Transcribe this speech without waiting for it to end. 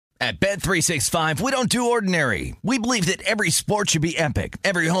At Bet365, we don't do ordinary. We believe that every sport should be epic.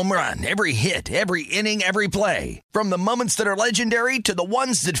 Every home run, every hit, every inning, every play. From the moments that are legendary to the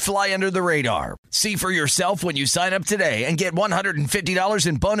ones that fly under the radar. See for yourself when you sign up today and get $150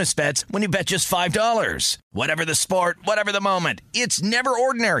 in bonus bets when you bet just $5. Whatever the sport, whatever the moment, it's never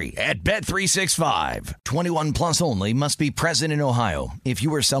ordinary at Bet365. 21 plus only. Must be present in Ohio. If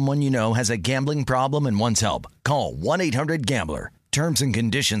you or someone you know has a gambling problem and wants help, call 1-800-GAMBLER. Terms and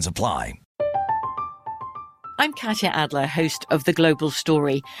conditions apply. I'm Katya Adler, host of The Global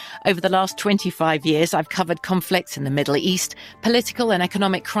Story. Over the last 25 years, I've covered conflicts in the Middle East, political and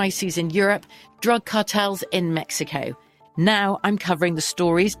economic crises in Europe, drug cartels in Mexico. Now I'm covering the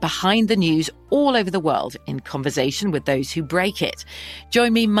stories behind the news all over the world in conversation with those who break it.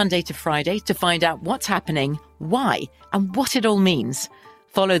 Join me Monday to Friday to find out what's happening, why, and what it all means.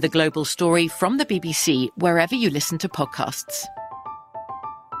 Follow The Global Story from the BBC wherever you listen to podcasts.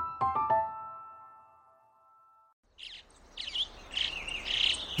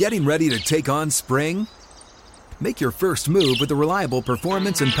 Getting ready to take on spring? Make your first move with the reliable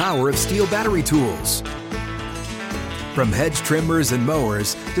performance and power of Steel battery tools. From hedge trimmers and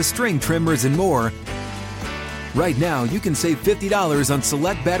mowers to string trimmers and more, right now you can save $50 on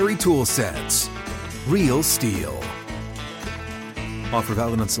select battery tool sets. Real Steel. Offer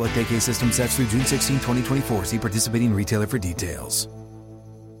valid on select AK system sets through June 16, 2024. See participating retailer for details.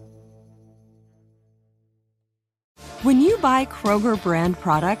 When you buy Kroger brand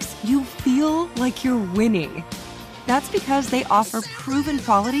products, you feel like you're winning. That's because they offer proven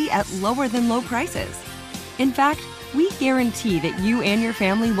quality at lower than low prices. In fact, we guarantee that you and your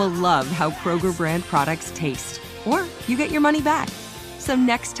family will love how Kroger brand products taste, or you get your money back. So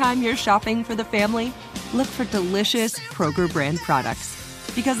next time you're shopping for the family, look for delicious Kroger brand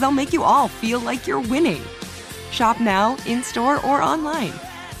products, because they'll make you all feel like you're winning. Shop now, in-store, or online.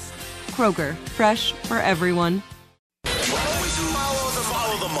 Kroger, fresh for everyone.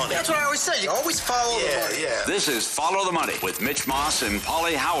 Follow the money. That's what I always say. You always follow the money. Yeah. This is Follow the Money with Mitch Moss and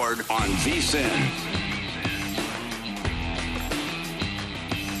Paulie Howard on VSiN.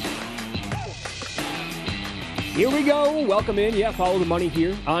 Here we go. Welcome in. Yeah, Follow the Money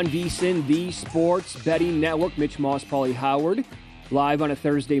here on VSiN, the Sports Betting Network. Mitch Moss, Paulie Howard, live on a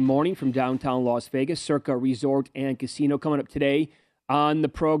Thursday morning from downtown Las Vegas, Circa Resort and Casino. Coming up today on the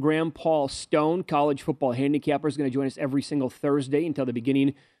program, Paul Stone, college football handicapper, is going to join us every single Thursday until the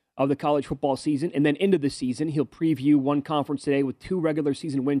beginning of the college football season. And then into the season, he'll preview one conference today with 2 regular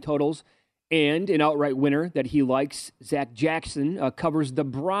season win totals and an outright winner that he likes. Zach Jackson covers the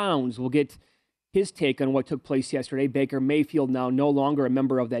Browns. We'll get his take on what took place yesterday. Baker Mayfield now no longer a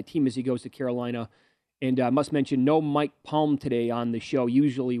member of that team as he goes to Carolina. And I must mention, no Mike Palm today on the show.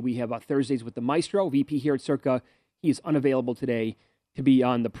 Usually we have Thursdays with the Maestro, VP here at Circa. He is unavailable today to be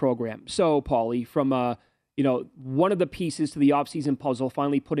on the program. So, Paulie, from one of the pieces to the offseason puzzle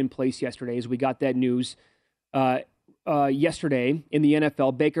finally put in place yesterday as we got that news yesterday in the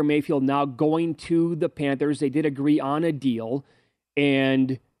NFL. Baker Mayfield now going to the Panthers. They did agree on a deal.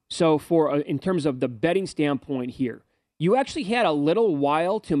 And so in terms of the betting standpoint here, you actually had a little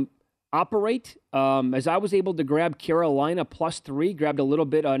while to operate. As I was able to grab Carolina +3, grabbed a little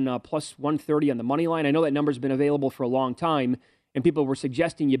bit on +130 on the money line. I know that number's been available for a long time, and people were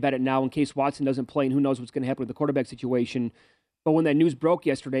suggesting you bet it now in case Watson doesn't play, and who knows what's going to happen with the quarterback situation. But when that news broke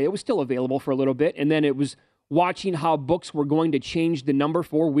yesterday, it was still available for a little bit, and then it was watching how books were going to change the number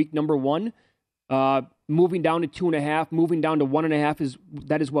for week number 1, moving down to 2.5, moving down to 1.5.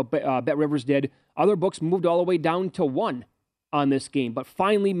 That is what Bet Rivers did. Other books moved all the way down to 1 on this game, but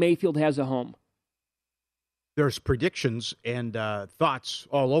finally Mayfield has a home. There's predictions and thoughts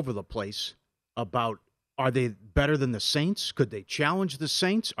all over the place about, are they better than the Saints? Could they challenge the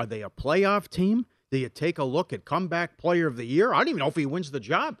Saints? Are they a playoff team? Do you take a look at comeback player of the year? I don't even know if he wins the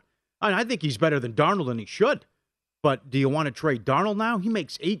job. I think he's better than Darnold, and he should. But do you want to trade Darnold now? He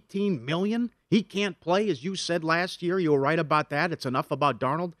makes $18 million. He can't play, as you said last year. You were right about that. It's enough about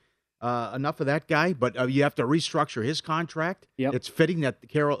Darnold. Enough of that guy. But you have to restructure his contract. Yep. It's fitting that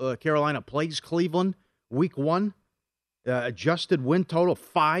Carolina plays Cleveland week 1. Adjusted win total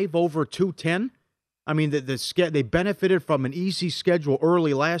 5 over 210. I mean, they benefited from an easy schedule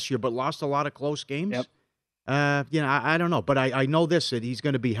early last year, but lost a lot of close games. Yep. I don't know, but I know this, that he's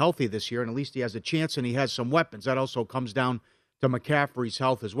going to be healthy this year, and at least he has a chance, and he has some weapons. That also comes down to McCaffrey's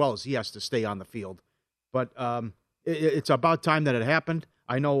health as well, as he has to stay on the field. But it's about time that it happened.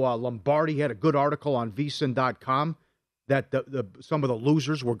 I know Lombardi had a good article on vsin.com that some of the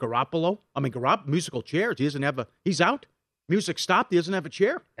losers were Garoppolo. I mean, musical chairs. He's out. Music stopped. He doesn't have a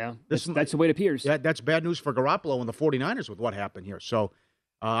chair. Yeah, that's the way it appears. That's bad news for Garoppolo and the 49ers with what happened here. So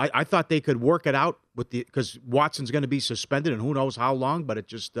I thought they could work it out because Watson's going to be suspended and who knows how long, but it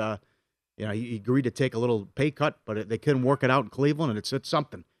just, he agreed to take a little pay cut, but they couldn't work it out in Cleveland, and it's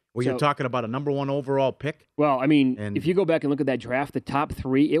something. Well, you're talking about a number 1 overall pick. Well, I mean, if you go back and look at that draft, the top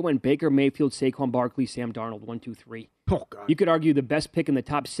 3, it went Baker Mayfield, Saquon Barkley, Sam Darnold, 1, 2, 3. Oh, God. You could argue the best pick in the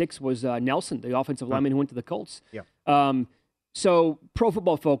top 6 was Nelson, the offensive lineman who went to the Colts. Yeah. So Pro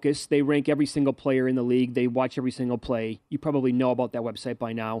Football Focus, they rank every single player in the league. They watch every single play. You probably know about that website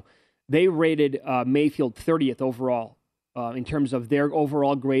by now. They rated Mayfield 30th overall in terms of their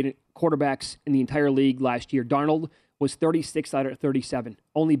overall grade quarterbacks in the entire league last year. Darnold was 36 out of 37.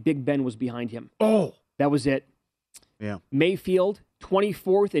 Only Big Ben was behind him. Oh. That was it. Yeah. Mayfield,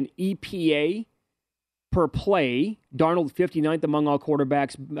 24th in EPA per play. Darnold, 59th among all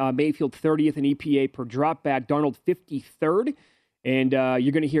quarterbacks. Mayfield, 30th in EPA per drop back. Darnold, 53rd. And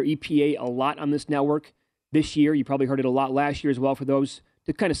you're going to hear EPA a lot on this network this year. You probably heard it a lot last year as well. For those,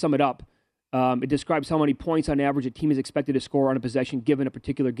 to kind of sum it up, it describes how many points on average a team is expected to score on a possession given a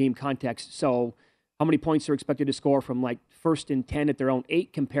particular game context. So how many points they're expected to score from like 1st and 10 at their own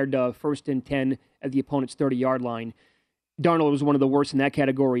 8 compared to 1st and 10 at the opponent's 30-yard line. Darnold was one of the worst in that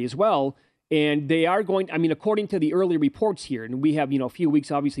category as well. And they are going, I mean, according to the early reports here, and we have, a few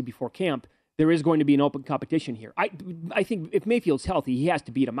weeks obviously before camp, there is going to be an open competition here. I think if Mayfield's healthy, he has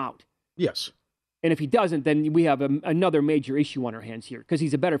to beat him out. Yes. And if he doesn't, then we have another major issue on our hands here because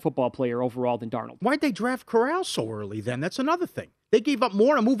he's a better football player overall than Darnold. Why'd they draft Corral so early then? That's another thing. They gave up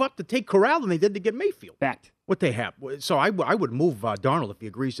more to move up to take Corral than they did to get Mayfield. Fact. What they have. So I would move Darnold if he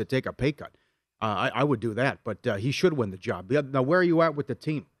agrees to take a pay cut. I would do that, but he should win the job. Now, where are you at with the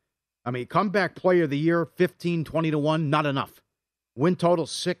team? I mean, comeback player of the year, 15, 20-1, not enough. Win total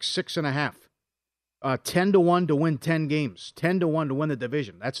 6.5. 10-1 to win 10 games. 10-1 to win the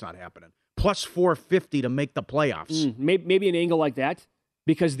division. That's not happening. Plus 450 to make the playoffs. Maybe an angle like that,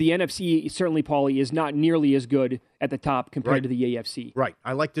 because the NFC, certainly, Paulie, is not nearly as good at the top compared to the AFC. Right.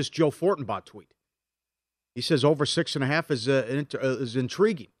 I like this Joe Fortenbaugh tweet. He says over 6.5 is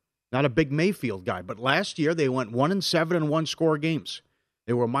intriguing. Not a big Mayfield guy, but last year they went 1-7 in one-score games.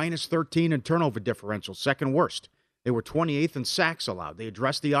 They were minus 13 in turnover differential, second worst. They were 28th in sacks allowed. They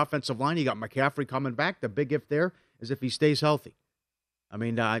addressed the offensive line. You got McCaffrey coming back. The big if there is if he stays healthy. I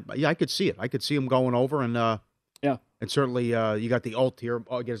mean, I could see it. I could see him going over, and certainly you got the ult here.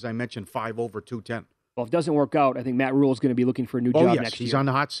 As I mentioned, 5 over 210. Well, if it doesn't work out, I think Matt Rule is going to be looking for a new job next year. He's on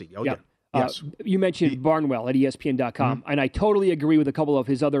the hot seat. Yes. You mentioned Barnwell at ESPN.com, and I totally agree with a couple of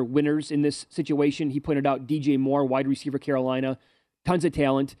his other winners in this situation. He pointed out DJ Moore, wide receiver, Carolina, tons of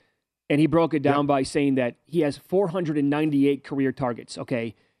talent, and he broke it down by saying that he has 498 career targets.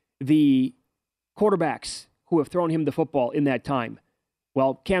 Okay, the quarterbacks who have thrown him the football in that time,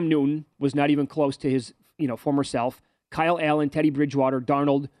 well, Cam Newton was not even close to his former self. Kyle Allen, Teddy Bridgewater,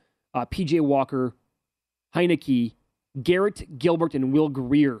 Darnold, P.J. Walker, Heineke, Garrett Gilbert, and Will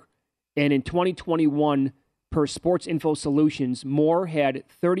Greer. And in 2021, per Sports Info Solutions, Moore had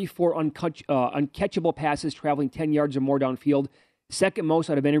 34 uncatchable passes traveling 10 yards or more downfield, second most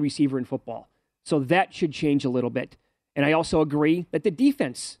out of any receiver in football. So that should change a little bit. And I also agree that the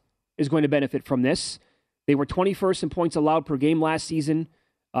defense is going to benefit from this. They were 21st in points allowed per game last season,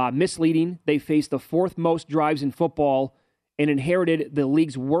 misleading. They faced the 4th most drives in football and inherited the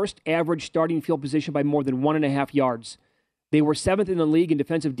league's worst average starting field position by more than 1.5 yards. They were 7th in the league in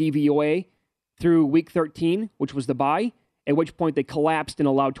defensive DVOA through Week 13, which was the bye, at which point they collapsed and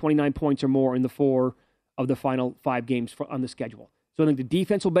allowed 29 points or more in the 4 of the final 5 games on the schedule. So I think the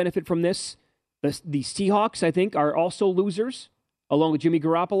defense will benefit from this. The Seahawks, I think, are also losers, along with Jimmy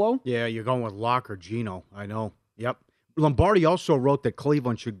Garoppolo. Yeah, you're going with Locke or Geno. I know. Yep. Lombardi also wrote that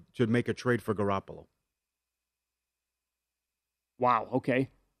Cleveland should make a trade for Garoppolo. Wow, okay.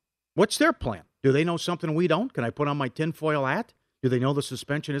 What's their plan? Do they know something we don't? Can I put on my tinfoil hat? Do they know the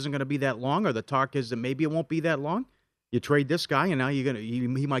suspension isn't going to be that long, or the talk is that maybe it won't be that long? You trade this guy, and now he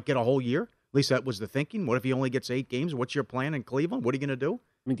might get a whole year. At least that was the thinking. What if he only gets 8 games? What's your plan in Cleveland? What are you going to do?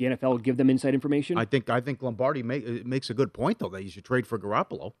 I mean, the NFL would give them inside information. I think Lombardi makes a good point, though, that you should trade for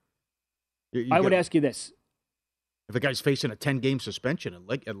Garoppolo. I would ask you this. If a guy's facing a 10-game suspension,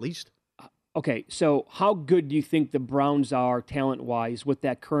 at least. Okay, so how good do you think the Browns are talent-wise with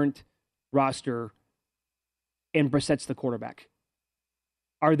that current roster and Brissett's the quarterback?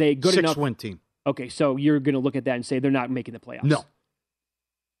 Are they good enough? 6-win team. Okay, so you're going to look at that and say they're not making the playoffs. No.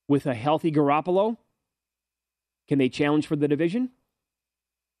 With a healthy Garoppolo, can they challenge for the division?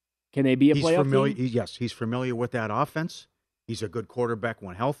 Can they be a playoff team? Yes, he's familiar with that offense. He's a good quarterback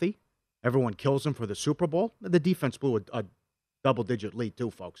when healthy. Everyone kills him for the Super Bowl. The defense blew a double-digit lead too,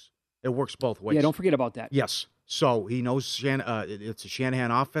 folks. It works both ways. Yeah, don't forget about that. Yes. So he knows it's a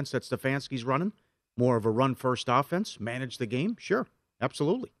Shanahan offense that Stefanski's running. More of a run-first offense. Manage the game. Sure.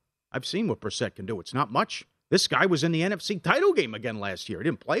 Absolutely. I've seen what Brissett can do. It's not much. This guy was in the NFC title game again last year. He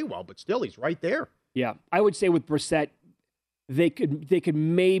didn't play well, but still, he's right there. Yeah. I would say with Brissett, they could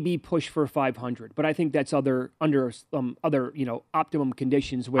maybe push for 500, but I think that's under some other optimum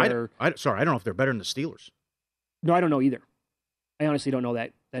conditions where. Sorry, I don't know if they're better than the Steelers. No, I don't know either. I honestly don't know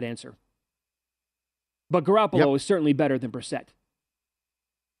that answer. But Garoppolo is certainly better than Brissett.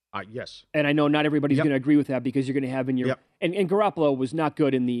 Yes. And I know not everybody's going to agree with that because you're going to have in your and Garoppolo was not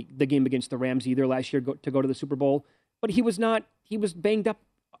good in the game against the Rams either last year to go to the Super Bowl, but he was banged up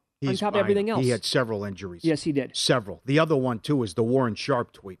on top of everything else. He had several injuries. Yes, he did. Several. The other one too is the Warren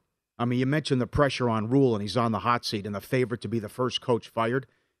Sharp tweet. I mean, you mentioned the pressure on Rule and he's on the hot seat and the favorite to be the first coach fired.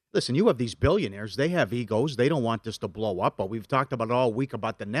 Listen, you have these billionaires. They have egos. They don't want this to blow up, but we've talked about it all week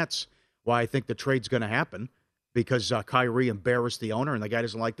about the Nets, why I think the trade's going to happen. Because Kyrie embarrassed the owner, and the guy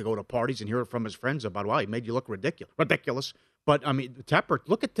doesn't like to go to parties and hear it from his friends about, wow, he made you look ridiculous. But, I mean,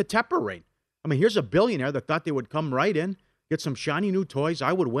 look at the Tepper rate. I mean, here's a billionaire that thought they would come right in, get some shiny new toys.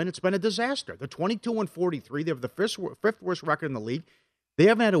 I would win. It's been a disaster. They're 22-43. They have the fifth worst record in the league. They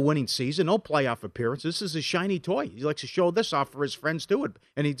haven't had a winning season, no playoff appearance. This is a shiny toy. He likes to show this off for his friends, too.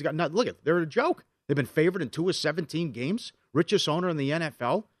 And he's got look at, they're a joke. They've been favored in 2 of 17 games. Richest owner in the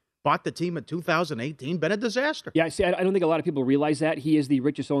NFL. Bought the team in 2018, been a disaster. Yeah, see, I don't think a lot of people realize that. He is the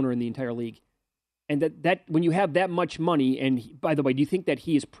richest owner in the entire league. And that when you have that much money, and by the way, do you think that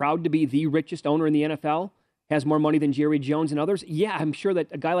he is proud to be the richest owner in the NFL? Has more money than Jerry Jones and others? Yeah, I'm sure that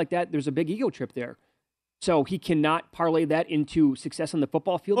a guy like that, there's a big ego trip there. So he cannot parlay that into success on the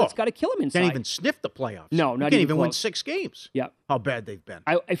football field. That's got to kill him inside. Can't even sniff the playoffs. No, not can't even win 6 games. Yeah. How bad they've been.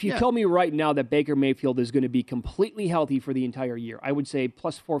 If you tell me right now that Baker Mayfield is going to be completely healthy for the entire year, I would say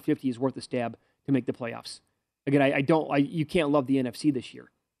plus 450 is worth a stab to make the playoffs. Again, you can't love the NFC this year.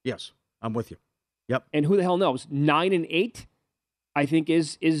 Yes, I'm with you. Yep. And who the hell knows? 9-8, I think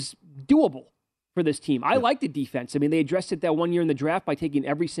is doable for this team. I like the defense. I mean, they addressed it that one year in the draft by taking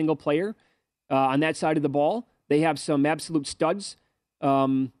every single player on that side of the ball. They have some absolute studs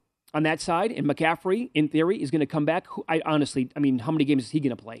on that side, and McCaffrey, in theory, is going to come back. How many games is he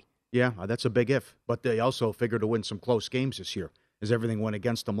going to play? Yeah, that's a big if. But they also figure to win some close games this year, as everything went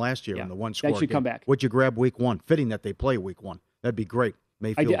against them last year in the one-score that should game. Come back. Would you grab week 1? Fitting that they play week 1. That'd be great.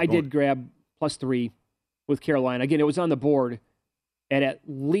 Mayfield. I did grab +3 with Carolina. Again, it was on the board at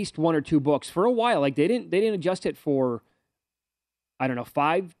least 1 or 2 books for a while. Like they didn't adjust it for, I don't know,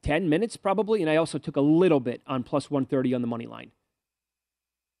 5-10 minutes probably. And I also took a little bit on +130 on the money line.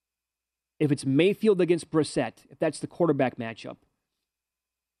 If it's Mayfield against Brissett, if that's the quarterback matchup,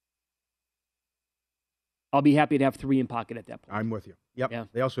 I'll be happy to have 3 in pocket at that point. I'm with you. Yep. Yeah.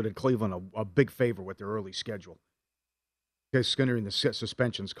 They also did Cleveland a big favor with their early schedule. Considering the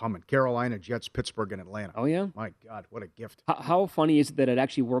suspension's coming. Carolina, Jets, Pittsburgh, and Atlanta. Oh, yeah? My God, what a gift. How funny is it that it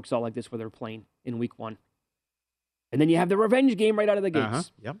actually works out like this where they're playing in week 1? And then you have the revenge game right out of the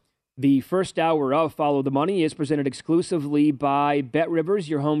gates. Yep. The first hour of Follow the Money is presented exclusively by BetRivers,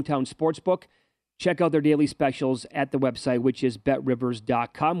 your hometown sportsbook. Check out their daily specials at the website, which is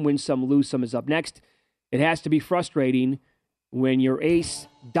betrivers.com. Win some, lose some is up next. It has to be frustrating when your ace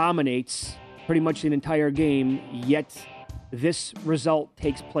dominates pretty much an entire game, yet this result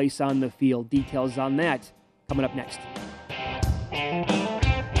takes place on the field. Details on that coming up next.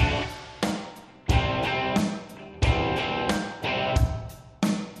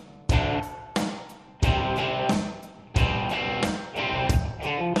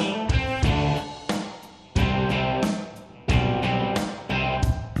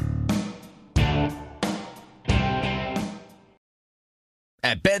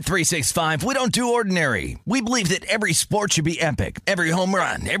 At Bet365, we don't do ordinary. We believe that every sport should be epic. Every home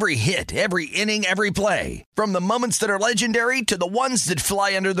run, every hit, every inning, every play. From the moments that are legendary to the ones that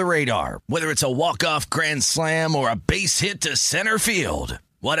fly under the radar. Whether it's a walk-off grand slam or a base hit to center field.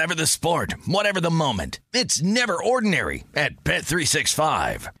 Whatever the sport, whatever the moment. It's never ordinary at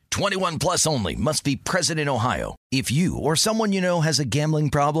Bet365. 21 plus only. Must be present in Ohio. If you or someone you know has a gambling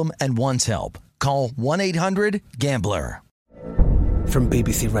problem and wants help, call 1-800-GAMBLER. From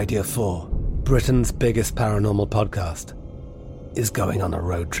BBC Radio 4, Britain's biggest paranormal podcast is going on a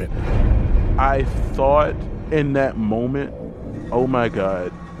road trip. I thought in that moment, oh my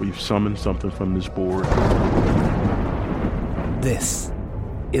God, we've summoned something from this board. This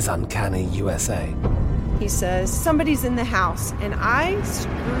is Uncanny USA. He says, somebody's in the house, and I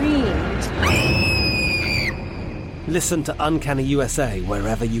screamed. Listen to Uncanny USA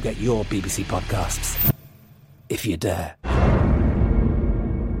wherever you get your BBC podcasts, if you dare.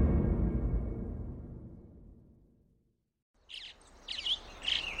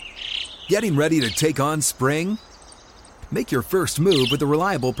 Getting ready to take on spring? Make your first move with the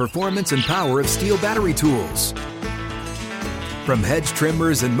reliable performance and power of Steel battery tools. From hedge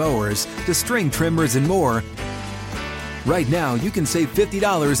trimmers and mowers to string trimmers and more, right now you can save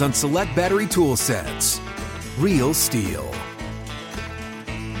 $50 on select battery tool sets. Real Steel.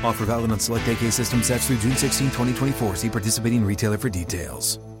 Offer valid on select AK system sets through June 16, 2024. See participating retailer for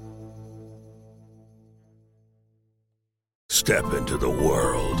details. Step into the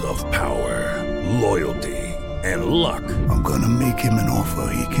world of power, loyalty, and luck. I'm gonna make him an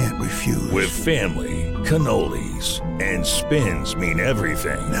offer he can't refuse. With family, cannolis, and spins mean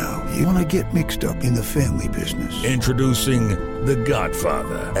everything. Now, you wanna get mixed up in the family business. Introducing The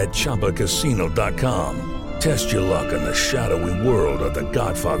Godfather at ChumbaCasino.com. Test your luck in the shadowy world of The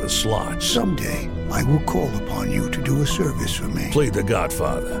Godfather slot. Someday, I will call upon you to do a service for me. Play The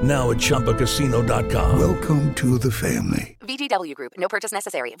Godfather, now at ChumbaCasino.com. Welcome to the family. VGW Group. No purchase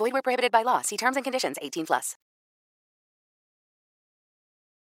necessary. Void where prohibited by law. See terms and conditions. 18+.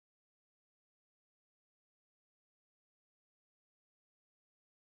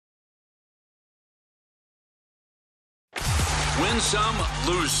 Win Some,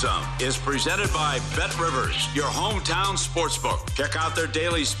 Lose Some is presented by BetRivers, your hometown sportsbook. Check out their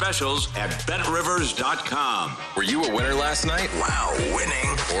daily specials at BetRivers.com. Were you a winner last night? Wow,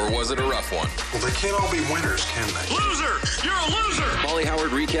 winning. Or was it a rough one? Well, they can't all be winners, can they? Loser! You're a loser! Paulie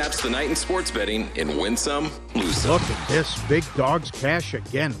Howard recaps the night in sports betting in Win Some, Lose Some. Look at this. Big dogs cash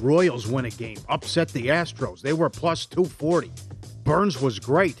again. Royals win a game. Upset the Astros. They were plus 240. Burns was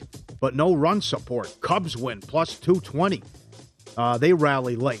great, but no run support. Cubs win plus 220. They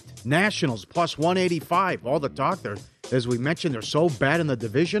rally late. Nationals plus 185. All the talk there, as we mentioned, they're so bad in the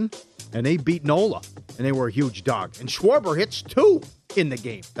division, and they beat Nola, and they were a huge dog. And Schwarber hits 2 in the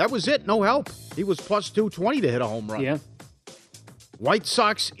game. That was it. No help. He was plus 220 to hit a home run. Yeah. White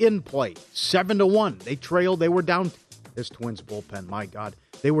Sox in play, 7-1. They trailed. They were down. This Twins bullpen, my God.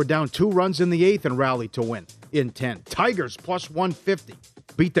 They were down 2 runs in the 8th and rallied to win in 10. Tigers plus 150.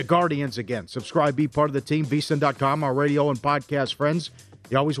 Beat the Guardians again. Subscribe, be part of the team, vsin.com, our radio and podcast friends.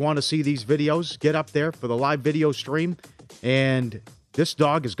 You always want to see these videos. Get up there for the live video stream. And this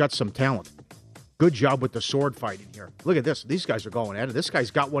dog has got some talent. Good job with the sword fighting here. Look at this. These guys are going at it. This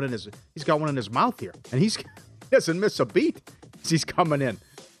guy's got one in his mouth here. And he doesn't miss a beat as he's coming in.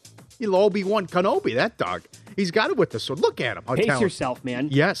 He'll Obi-Wan Kenobi, that dog. He's got it with the sword. Look at him. Pace yourself, man.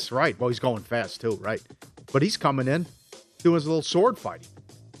 Yes, right. Well, he's going fast too, right? But he's coming in, doing his little sword fighting.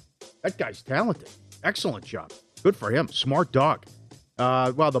 That guy's talented. Excellent job. Good for him. Smart dog.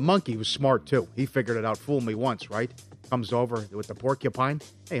 Well, the monkey was smart, too. He figured it out. Fooled me once, right? Comes over with the porcupine.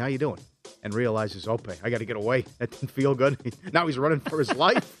 Hey, how you doing? And realizes, okay, I got to get away. That didn't feel good. Now he's running for his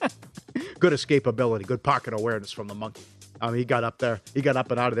life. Good escapability. Good pocket awareness from the monkey. He got up there. He got up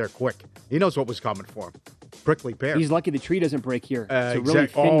and out of there quick. He knows what was coming for him. Prickly pear. He's lucky the tree doesn't break here. It's a really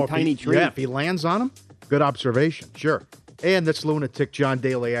thin, tiny tree. Yeah, if he lands on him, good observation. Sure. And this lunatic John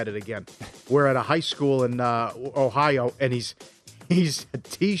Daly at it again. We're at a high school in Ohio, and he's a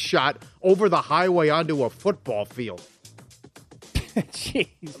tee shot over the highway onto a football field.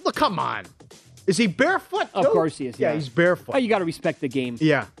 Jeez. Look, come on. Is he barefoot? Of course he is. Yeah, he's barefoot. Oh, you got to respect the game.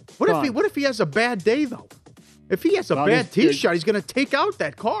 Yeah. What if he has a bad day though? If he has a bad tee shot, he's going to take out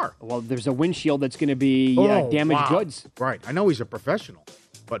that car. Well, there's a windshield that's going to be damaged goods. Right. I know he's a professional.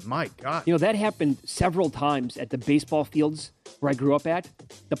 But my God. You know, that happened several times at the baseball fields where I grew up at.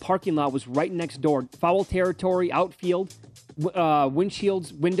 The parking lot was right next door. Foul territory, outfield,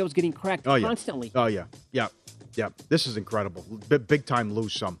 windshields, windows getting cracked constantly. Oh, yeah. Yeah. Yeah. This is incredible. Big time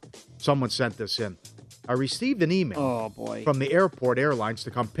lose some. Someone sent this in. I received an email from the airport airlines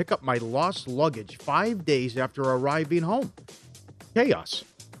to come pick up my lost luggage 5 days after arriving home. Chaos.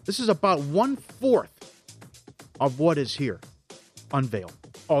 This is about 1/4 of what is here. Unveiled.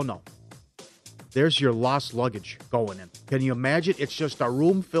 Oh, no. There's your lost luggage going in. Can you imagine? It's just a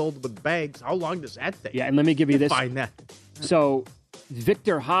room filled with bags. How long does that take? Yeah, and let me give you this. Find that. So,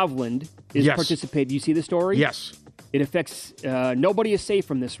 Victor Hovland is participating. You see the story? Yes. It affects, nobody is safe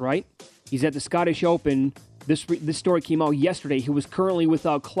from this, right? He's at the Scottish Open. This story came out yesterday. He was currently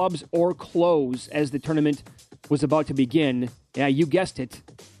without clubs or clothes as the tournament was about to begin. Yeah, you guessed it.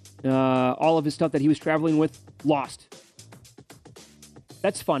 All of his stuff that he was traveling with, lost.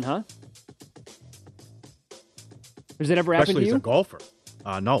 That's fun, huh? Has it ever happened to you? Especially as a golfer.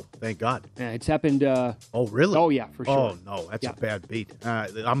 No, thank God. Yeah, it's happened. Oh, really? Oh, yeah, for sure. Oh, no, that's a bad beat. I'm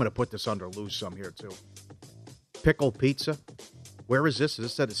going to put this under lose some here, too. Pickle pizza. Where is this? Is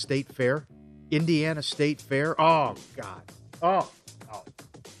this at a state fair? Indiana State Fair? Oh, God. Oh.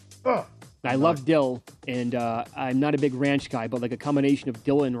 I love dill, and I'm not a big ranch guy, but like a combination of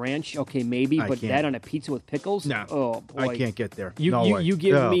dill and ranch, okay, maybe. But that on a pizza with pickles, no. Oh boy, I can't get there. You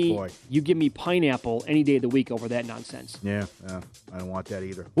give me pineapple any day of the week over that nonsense. Yeah, I don't want that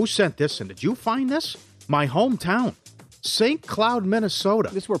either. Who sent this in? Did you find this? My hometown, St. Cloud, Minnesota.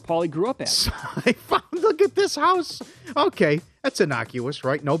 This is where Paulie grew up at. I found. Look at this house. Okay, that's innocuous,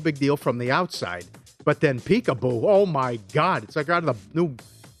 right? No big deal from the outside. But then peekaboo, oh my God. It's like out of the new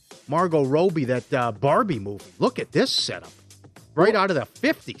Margot Robbie, that Barbie movie. Look at this setup. Right out of the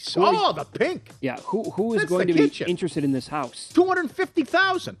 50s. Oh, the pink. Yeah, who is going to be interested in this house?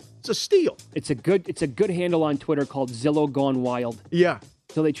 $250,000. It's a steal. It's a good handle on Twitter called Zillow Gone Wild. Yeah.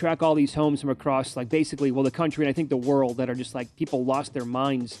 So they track all these homes from across, like basically, the country and I think the world that are just like people lost their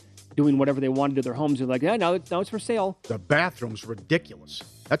minds doing whatever they wanted to their homes. They're like, yeah, now it's for sale. The bathroom's ridiculous.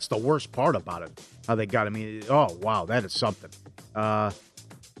 That's the worst part about it. How they got it. I mean, oh, wow, that is something.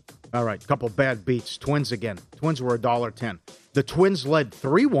 All right, couple bad beats. Twins again. Twins were $1.10. The Twins led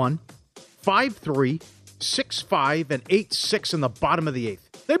 3-1, 5-3, 6-5, and 8-6 in the bottom of the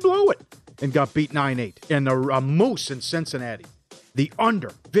eighth. They blew it and got beat 9-8. And a moose in Cincinnati. The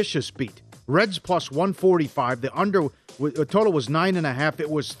under, vicious beat. Reds plus 145. The under, the total was 9.5. It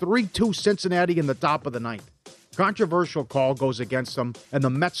was 3-2 Cincinnati in the top of the ninth. Controversial call goes against them, and the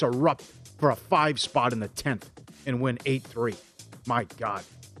Mets erupt for a 5 spot in the 10th and win 8-3. My God.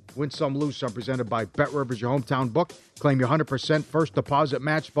 Win some, lose some, presented by BetRivers, your hometown book. Claim your 100% first deposit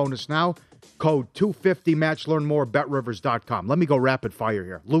match bonus now. Code 250MATCH. Learn more at BetRivers.com. Let me go rapid fire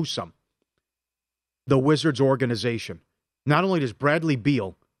here. Lose some. The Wizards organization. Not only does Bradley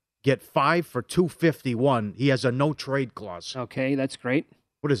Beal get 5 for $251, he has a no-trade clause. Okay, that's great.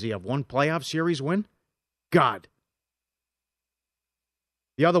 What does he have, one playoff series win? God.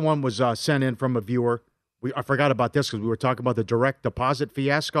 The other one was sent in from a viewer. I forgot about this because we were talking about the direct deposit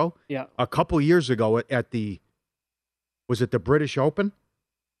fiasco. Yeah. A couple years ago was it the British Open?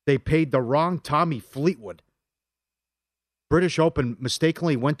 They paid the wrong Tommy Fleetwood. British Open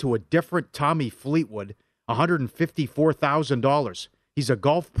mistakenly went to a different Tommy Fleetwood, $154,000. He's a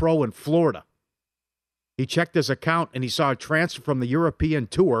golf pro in Florida. He checked his account and he saw a transfer from the European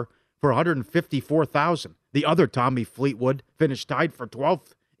Tour for $154,000. The other Tommy Fleetwood finished tied for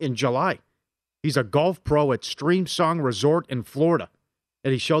 12th in July. He's a golf pro at Streamsong Resort in Florida.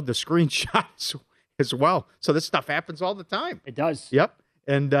 And he showed the screenshots as well. So this stuff happens all the time. It does. Yep.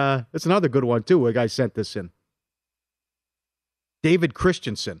 And it's another good one, too. A guy sent this in. David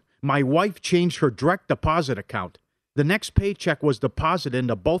Christensen. My wife changed her direct deposit account. The next paycheck was deposited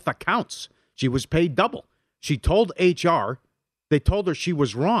into both accounts. She was paid double. She told HR. They told her she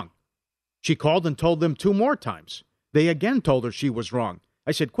was wrong. She called and told them 2 more times. They again told her she was wrong.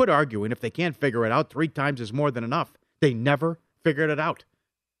 I said, quit arguing. If they can't figure it out, 3 times is more than enough. They never figured it out.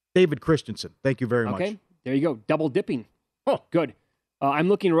 David Christensen, thank you very much. Okay, there you go. Double dipping. Oh, good. I'm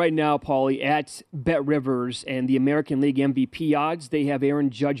looking right now, Paulie, at BetRivers and the American League MVP odds. They have Aaron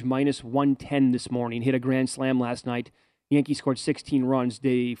Judge minus 110 this morning. Hit a grand slam last night. Yankees scored 16 runs.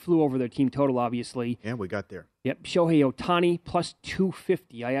 They flew over their team total, obviously. Yeah, we got there. Yep. Shohei Ohtani plus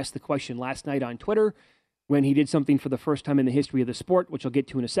 250. I asked the question last night on Twitter when he did something for the first time in the history of the sport, which I'll get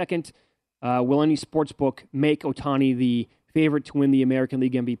to in a second. Will any sportsbook make Ohtani the favorite to win the American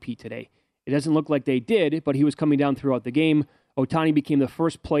League MVP today? It doesn't look like they did, but he was coming down throughout the game. Ohtani became the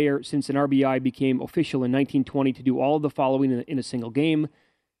first player since an RBI became official in 1920 to do all of the following in a single game.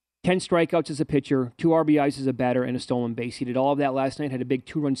 10 strikeouts as a pitcher, 2 RBIs as a batter, and a stolen base. He did all of that last night, had a big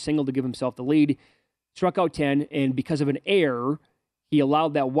 2-run single to give himself the lead. Struck out 10, and because of an error, he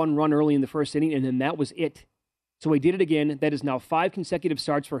allowed that 1 run early in the first inning, and then that was it. So he did it again. That is now 5 consecutive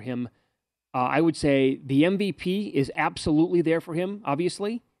starts for him. I would say the MVP is absolutely there for him,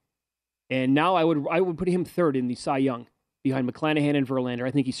 obviously. And now I would put him third in the Cy Young, behind McClanahan and Verlander.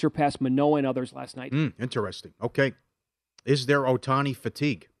 I think he surpassed Manoah and others last night. Interesting. Okay. Is there Ohtani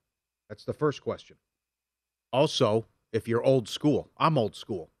fatigue? That's the first question. Also, if you're old school, I'm old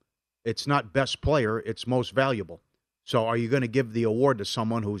school. It's not best player, it's most valuable. So are you going to give the award to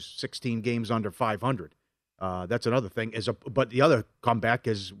someone who's 16 games under 500? That's another thing. But the other comeback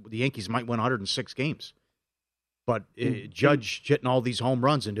is the Yankees might win 106 games. But Judge hitting all these home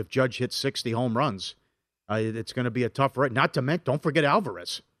runs, and if Judge hits 60 home runs, it's going to be a tough race. Not to mention, don't forget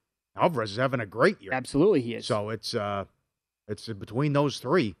Alvarez. Alvarez is having a great year. Absolutely, he is. So it's between those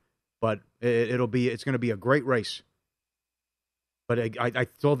 3, but it's going to be a great race. But I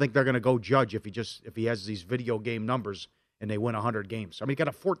still think they're going to go Judge if he has these video game numbers and they win 100 games. I mean, he got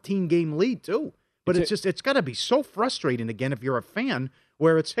a 14-game lead too. But it's got to be so frustrating again if you're a fan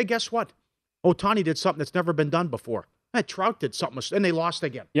where it's, hey, guess what? Ohtani did something that's never been done before. Trout did something, and they lost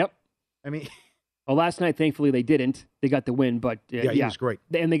again. Yep. I mean, well, last night, thankfully, they didn't. They got the win, but he was great.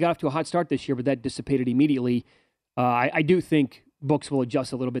 And they got off to a hot start this year, but that dissipated immediately. I do think Books will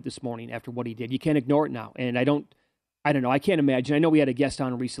adjust a little bit this morning after what he did. You can't ignore it now. And I don't know. I can't imagine. I know we had a guest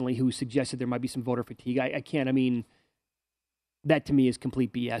on recently who suggested there might be some voter fatigue. I can't. I mean, that to me is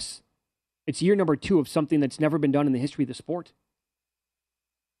complete BS. It's year number 2 of something that's never been done in the history of the sport.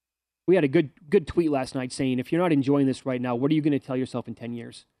 We had a good tweet last night saying, if you're not enjoying this right now, what are you going to tell yourself in 10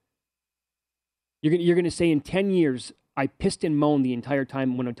 years? You're going to say in 10 years, I pissed and moaned the entire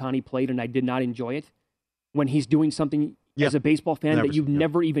time when Ohtani played and I did not enjoy it, when he's doing something as a baseball fan that you've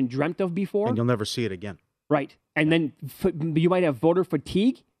never even dreamt of before. And you'll never see it again. Right. And then you might have voter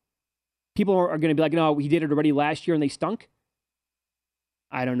fatigue. People are going to be like, no, he did it already last year and they stunk.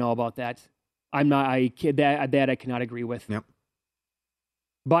 I don't know about that. That I cannot agree with. Yep.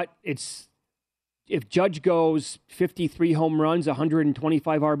 But if Judge goes 53 home runs,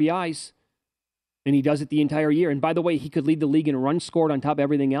 125 RBIs, and he does it the entire year, and by the way, he could lead the league in runs scored on top of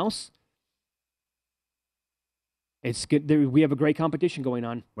everything else. It's good. We have a great competition going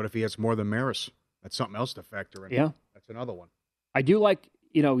on. What if he has more than Maris? That's something else to factor in. Yeah. That's another one. I do like,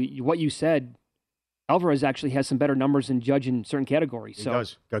 what you said. Alvarez actually has some better numbers than Judge in certain categories. He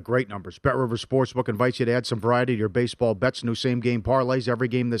does. Got great numbers. Bet Rivers Sportsbook invites you to add some variety to your baseball bets. New same-game parlays every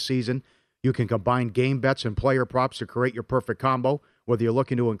game this season. You can combine game bets and player props to create your perfect combo. Whether you're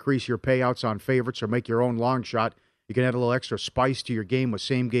looking to increase your payouts on favorites or make your own long shot, you can add a little extra spice to your game with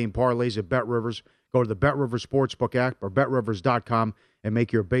same-game parlays at Bet Rivers. Go to the Bet Rivers Sportsbook app or BetRivers.com and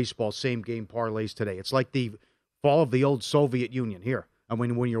make your baseball same-game parlays today. It's like the fall of the old Soviet Union here. I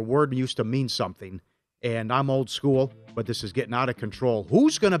mean, when your word used to mean something, and I'm old school, but this is getting out of control.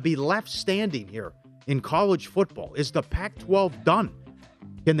 Who's going to be left standing here in college football? Is the Pac-12 done?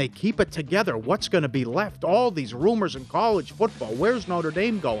 Can they keep it together? What's going to be left? All these rumors in college football. Where's Notre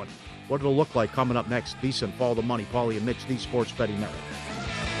Dame going? What it'll look like coming up next. VSiN, Follow the Money, Paulie and Mitch, the Sports Betting Network.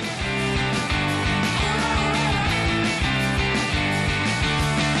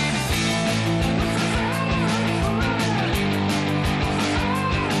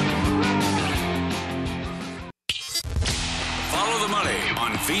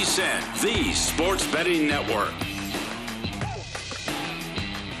 VSiN, the Sports Betting Network.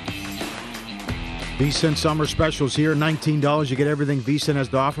 VSiN Summer Specials here, $19. You get everything VSiN has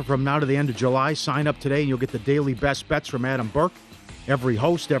to offer from now to the end of July. Sign up today and you'll get the daily best bets from Adam Burke. Every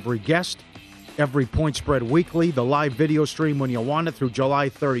host, every guest, every point spread weekly, the live video stream when you want it through July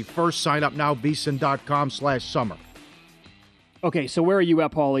 31st. Sign up now, VSiN.com/summer. Okay, so where are you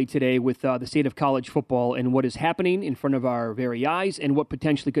at, Paulie, today with the state of college football and what is happening in front of our very eyes and what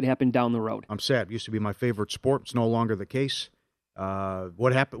potentially could happen down the road? I'm sad. It used to be my favorite sport. It's no longer the case.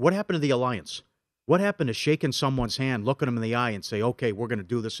 What happened to the alliance? What happened to shaking someone's hand, looking them in the eye and say, okay, we're going to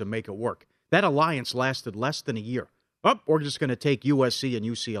do this and make it work? That alliance lasted less than a year. We're just going to take USC and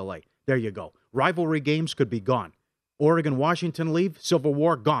UCLA. There you go. Rivalry games could be gone. Oregon, Washington leave. Civil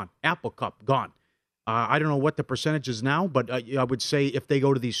War, gone. Apple Cup, gone. I don't know what the percentage is now, but I would say if they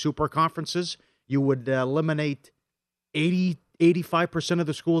go to these super conferences, you would eliminate 85% of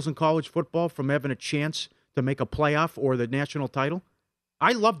the schools in college football from having a chance to make a playoff or the national title.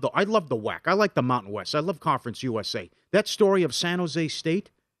 I love the WAC. I like the Mountain West. I love Conference USA. That story of San Jose State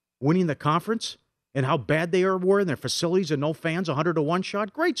winning the conference and how bad they were in their facilities and no fans, 100-1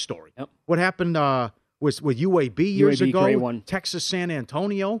 shot, great story. Yep. What happened with UAB years ago, great one. Texas San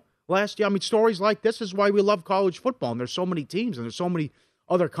Antonio last year. I mean, stories like this is why we love college football, and there's so many teams, and there's so many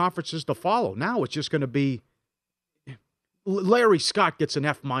other conferences to follow. Now it's just going to be Larry Scott gets an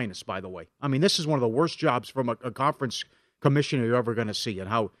F-, by the way. I mean, this is one of the worst jobs from a conference commissioner you're ever going to see,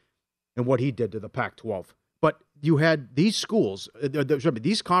 and what he did to the Pac-12. But you had these schools,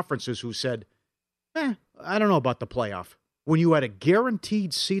 these conferences who said, I don't know about the playoff. When you had a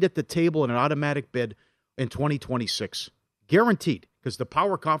guaranteed seat at the table and an automatic bid in 2026. Guaranteed. Because the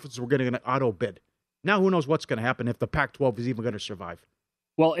power conferences were getting an auto bid. Now who knows what's going to happen if the Pac-12 is even going to survive.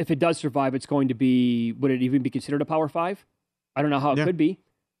 Well, if it does survive, it's going to be, would it even be considered a Power 5? I don't know how it could be.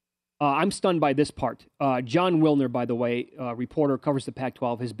 I'm stunned by this part. John Wilner, by the way, reporter, covers the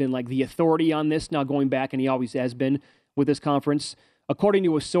Pac-12, has been like the authority on this now going back, and he always has been with this conference. According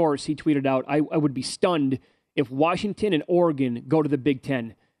to a source, he tweeted out, I would be stunned if Washington and Oregon go to the Big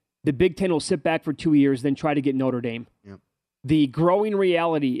Ten. The Big Ten will sit back for 2 years, then try to get Notre Dame. Yep. The growing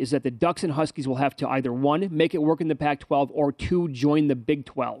reality is that the Ducks and Huskies will have to either, 1, make it work in the Pac-12, or 2, join the Big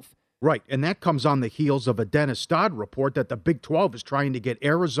 12. Right, and that comes on the heels of a Dennis Dodd report that the Big 12 is trying to get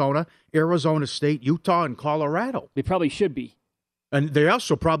Arizona, Arizona State, Utah, and Colorado. They probably should be. And they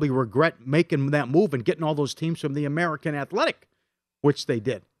also probably regret making that move and getting all those teams from the American Athletic, which they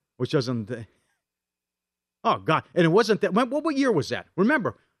did. which doesn't. Oh God! And it wasn't that. What year was that?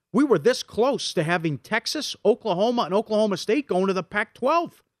 Remember, we were this close to having Texas, Oklahoma, and Oklahoma State going to the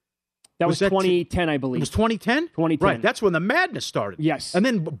Pac-12. That was 2010, I believe. It was 2010? 2010. Right, that's when the madness started. Yes. And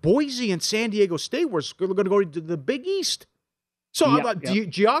then Boise and San Diego State were going to go to the Big East. So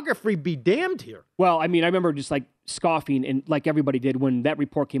geography be damned here. Well, I mean, I remember just like scoffing, and like everybody did when that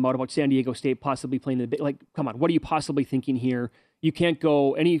report came out about San Diego State possibly playing in the Big. Like, come on, what are you possibly thinking here? You can't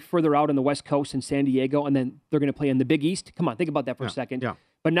go any further out on the West Coast in San Diego, and then they're going to play in the Big East. Come on, think about that for a second. Yeah.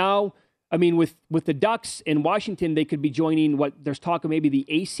 But now, I mean, with the Ducks in Washington, they could be joining there's talk of maybe the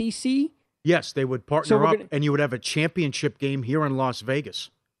ACC. Yes, they would partner up, and you would have a championship game here in Las Vegas.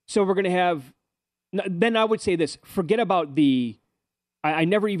 So we're going to have. Then I would say this: forget about the. I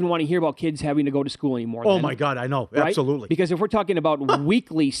never even want to hear about kids having to go to school anymore. Oh my God, I know, right? Absolutely. Because if we're talking about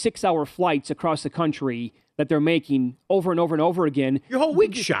weekly 6-hour flights across the country that they're making over and over and over again, your whole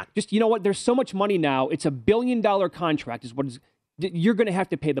week's shot. Just, you know what? There's so much money now. It's $1 billion contract. You're going to have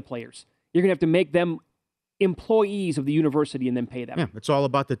to pay the players. You're going to have to make them employees of the university and then pay them. Yeah, it's all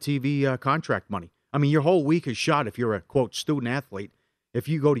about the TV contract money. I mean, your whole week is shot if you're a, quote, student athlete. If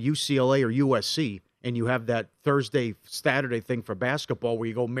you go to UCLA or USC and you have that Thursday, Saturday thing for basketball where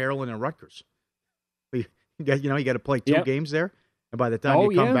you go Maryland and Rutgers. You got to play two games there. And by the time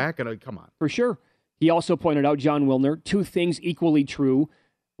you come back, come on. For sure. He also pointed out, John Wilner, two things equally true.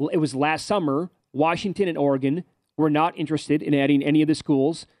 It was last summer, Washington and Oregon were not interested in adding any of the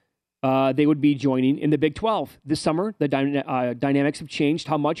schools they would be joining in the Big 12. This summer, the dynamics have changed.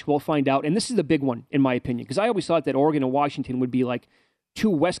 How much, we'll find out. And this is the big one, in my opinion, because I always thought that Oregon and Washington would be like two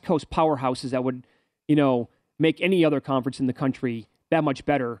West Coast powerhouses that would, make any other conference in the country that much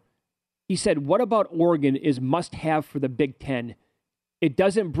better. He said, what about Oregon is must-have for the Big Ten? It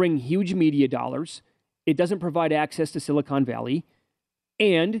doesn't bring huge media dollars. It doesn't provide access to Silicon Valley.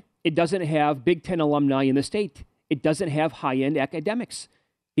 And it doesn't have Big Ten alumni in the state. It doesn't have high-end academics.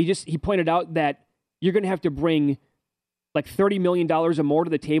 He pointed out that you're going to have to bring like $30 million or more to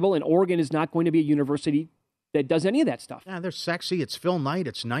the table, and Oregon is not going to be a university that does any of that stuff. Yeah, they're sexy. It's Phil Knight.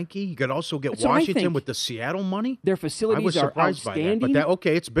 It's Nike. You could also get Washington with the Seattle money. Their facilities are outstanding. By that. But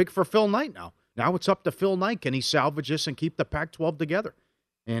it's big for Phil Knight now. Now it's up to Phil Knight. Can he salvage this and keep the Pac-12 together?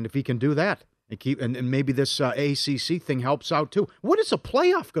 And if he can do that, and maybe this ACC thing helps out too. What is a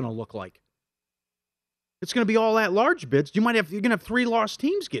playoff going to look like? It's going to be all at-large bids. You're going to have 3 lost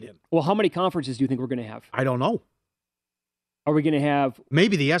teams get in. Well, how many conferences do you think we're going to have? I don't know. Are we going to have...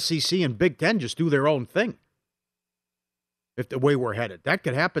 Maybe the SEC and Big Ten just do their own thing. If the way we're headed. That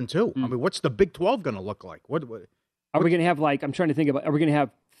could happen too. I mean, what's the Big 12 going to look like? What are we going to have, I'm trying to think about, are we going to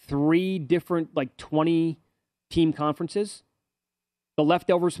have 3 different, 20-team conferences? The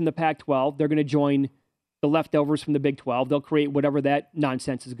leftovers from the Pac-12, they're going to join the leftovers from the Big 12. They'll create whatever that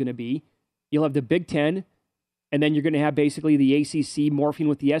nonsense is going to be. You'll have the Big 10, and then you're going to have basically the ACC morphing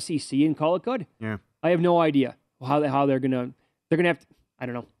with the SEC and call it good. Yeah. I have no idea how they're going to have to, I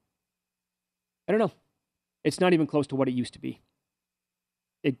don't know. It's not even close to what it used to be.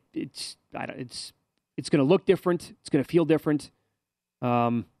 It's going to look different. It's going to feel different.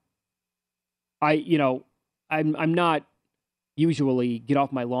 I'm not usually get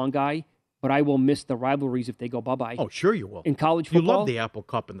off my lawn guy, but I will miss the rivalries if they go bye-bye. Oh, sure you will. In college football. You love the Apple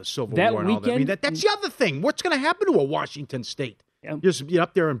Cup and the Civil War and all that. I mean, that's the other thing. What's going to happen to a Washington State? Yeah. You're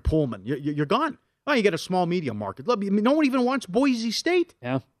up there in Pullman. You're gone. Oh, you get a small media market. I mean, no one even wants Boise State.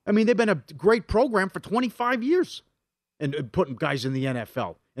 Yeah. I mean, they've been a great program for 25 years and putting guys in the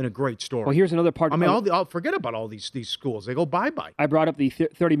NFL in a great story. Well, here's another part. I mean, I'll forget about all these schools. They go bye-bye. I brought up the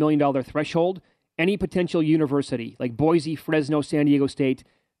 $30 million threshold. Any potential university like Boise, Fresno, San Diego State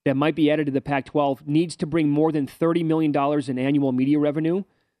that might be added to the Pac-12 needs to bring more than $30 million in annual media revenue.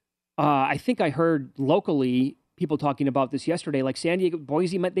 I think I heard locally people talking about this yesterday, like San Diego,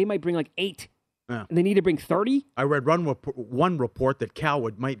 Boise, they might bring 8. Yeah. And they need to bring 30? I read one report that Cal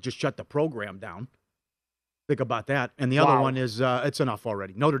might just shut the program down. Think about that. And the other one is it's enough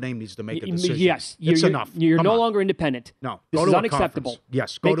already. Notre Dame needs to make a decision. Yes. It's enough. You're no longer independent. No. This is unacceptable.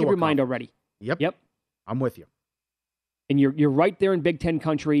 Yes. Go Make to up your mind already. Yep. I'm with you. And you're right there in Big Ten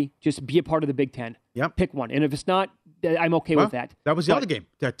country. Just be a part of the Big Ten. Yep. Pick one. And if it's not, I'm okay with that. That was the other game.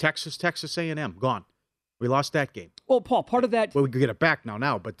 Texas A&M, gone. We lost that game. Well, Paul, part of that... Well, we could get it back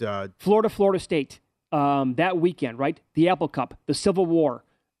now, but... Florida State, that weekend, right? The Apple Cup, the Civil War,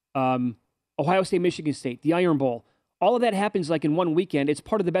 Ohio State, Michigan State, the Iron Bowl. All of that happens in one weekend. It's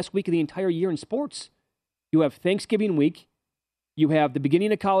part of the best week of the entire year in sports. You have Thanksgiving week. You have the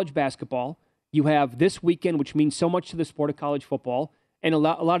beginning of college basketball. You have this weekend, which means so much to the sport of college football. And a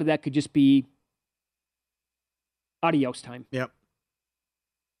lot of that could just be adios time. Yep.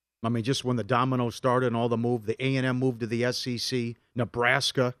 I mean, just when the dominoes started and all the move, the A&M moved to the SEC,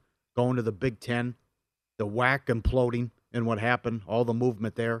 Nebraska going to the Big Ten, the WAC imploding and what happened, all the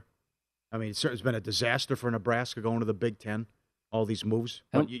movement there. I mean, it's been a disaster for Nebraska going to the Big Ten, all these moves.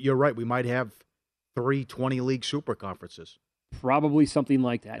 But you're right, we might have 3 20-league super conferences. Probably something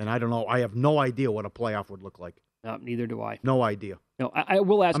like that. And I don't know. I have no idea what a playoff would look like. No, neither do I. No idea. No, I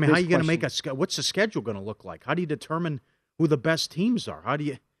will ask. I mean, how are you going to make what's the schedule going to look like? How do you determine who the best teams are? How do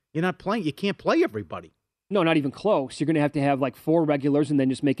you? You're not playing. You can't play everybody. No, not even close. You're going to have like 4 regulars and then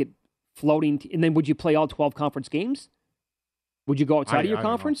just make it floating. And then would you play all 12 conference games? Would you go outside of your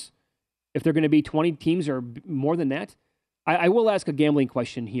conference if they're going to be 20 teams or more than that? I will ask a gambling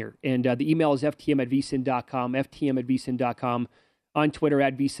question here, and the email is ftm@vsin.com, ftm@vsin.com, on Twitter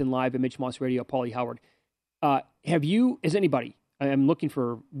 @vsinlive, and Mitch Moss Radio, Paulie Howard. Has anybody, I'm looking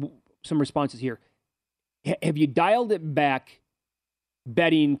for some responses here, have you dialed it back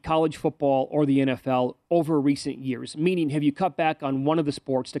betting college football or the NFL over recent years? Meaning, have you cut back on one of the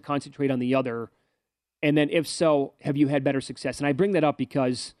sports to concentrate on the other? And then if so, have you had better success? And I bring that up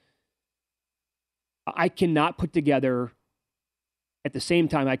because I cannot put together, at the same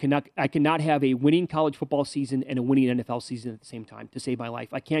time, I cannot have a winning college football season and a winning NFL season at the same time to save my life.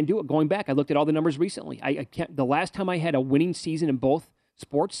 I can't do it. Going back, I looked at all the numbers recently. I can't. The last time I had a winning season in both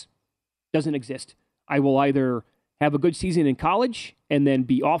sports doesn't exist. I will either have a good season in college and then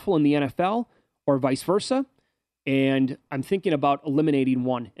be awful in the NFL, or vice versa. And I'm thinking about eliminating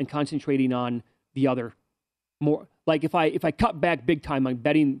one and concentrating on the other more. Like if I cut back big time on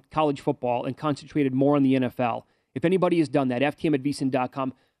betting college football and concentrated more on the NFL. If anybody has done that,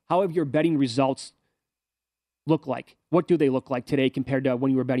 ftm@vsin.com, how have your betting results look like? What do they look like today compared to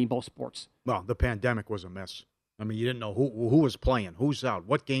when you were betting both sports? Well, the pandemic was a mess. I mean, you didn't know who was playing, who's out,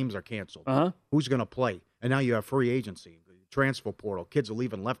 what games are canceled, who's going to play. And now you have free agency, transfer portal. Kids are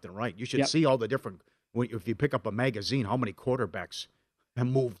leaving left and right. You should see all the different, if you pick up a magazine, how many quarterbacks have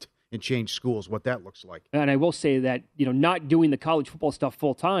moved and changed schools, what that looks like. And I will say that, not doing the college football stuff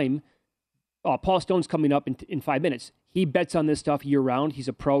full time, Paul Stone's coming up in 5 minutes. He bets on this stuff year round. He's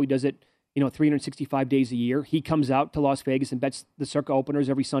a pro. He does it, 365 days a year. He comes out to Las Vegas and bets the Circa openers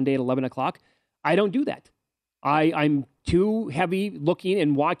every Sunday at 11 o'clock. I don't do that. I'm too heavy looking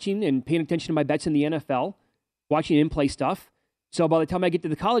and watching and paying attention to my bets in the NFL, watching in-play stuff. So by the time I get to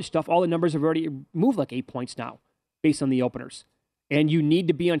the college stuff, all the numbers have already moved like 8 points now based on the openers. And you need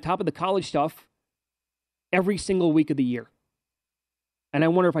to be on top of the college stuff every single week of the year. And I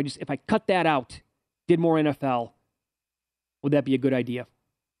wonder if I cut that out, did more NFL, would that be a good idea?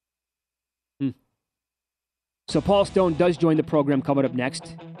 So Paul Stone does join the program coming up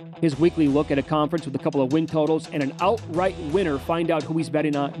next. His weekly look at a conference with a couple of win totals and an outright winner. Find out who he's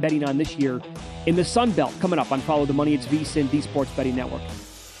betting on this year in the Sun Belt. Coming up on Follow the Money, it's VSiN, the Sports Betting Network.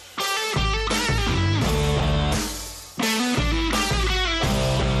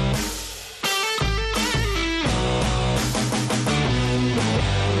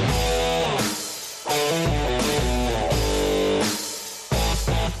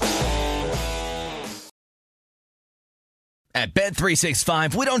 At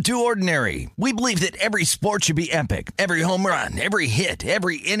Bet365, we don't do ordinary. We believe that every sport should be epic. Every home run, every hit,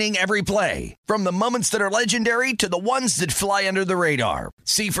 every inning, every play. From the moments that are legendary to the ones that fly under the radar.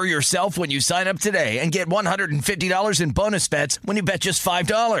 See for yourself when you sign up today and get $150 in bonus bets when you bet just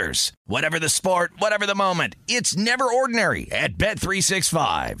 $5. Whatever the sport, whatever the moment, it's never ordinary at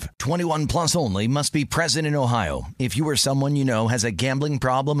Bet365. 21 plus only. Must be present in Ohio. If you or someone you know has a gambling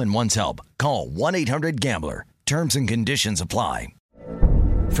problem and wants help, call 1-800-GAMBLER. Terms and conditions apply.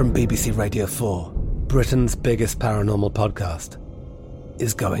 From BBC Radio 4, Britain's biggest paranormal podcast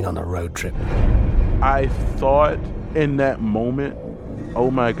is going on a road trip. I thought in that moment, oh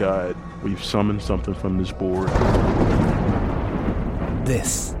my God, we've summoned something from this board.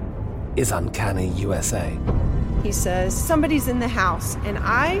 This is Uncanny USA. He says, somebody's in the house, and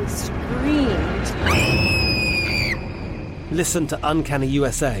I screamed. Listen to Uncanny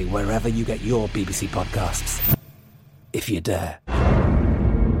USA wherever you get your BBC podcasts, if you dare.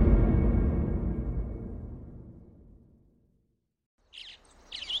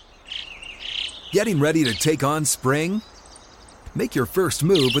 Getting ready to take on spring? Make your first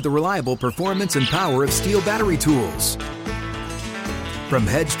move with the reliable performance and power of Steel battery tools. From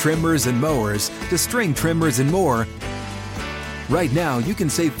hedge trimmers and mowers to string trimmers and more, right now you can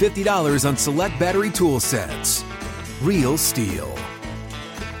save $50 on select battery tool sets. Real Steel.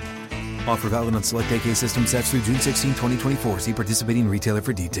 Offer valid on select AK system sets through June 16, 2024. See participating retailer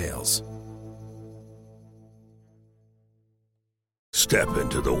for details. Step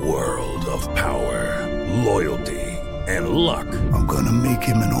into the world of power, loyalty, and luck. I'm going to make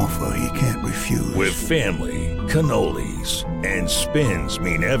him an offer he can't refuse. With family, cannolis, and spins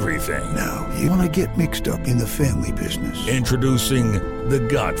mean everything. Now, you want to get mixed up in the family business. Introducing The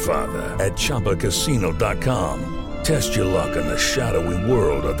Godfather at ChumbaCasino.com. Test your luck in the shadowy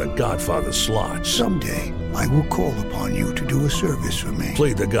world of The Godfather slot. Someday, I will call upon you to do a service for me.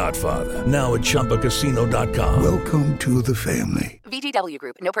 Play The Godfather now at ChumbaCasino.com. Welcome to the family. VGW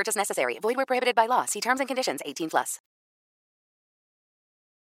Group. No purchase necessary. Void where prohibited by law. See terms and conditions. 18+.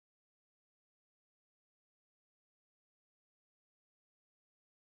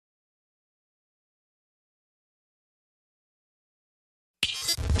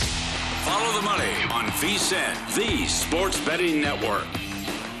 Follow the money on VSiN, the Sports Betting Network.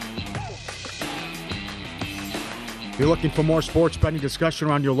 If you're looking for more sports betting discussion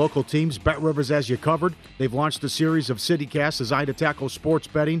around your local teams, BetRivers has you covered. They've launched a series of CityCasts designed to tackle sports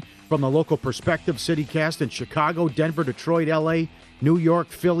betting from the local perspective. CityCast in Chicago, Denver, Detroit, L.A., New York,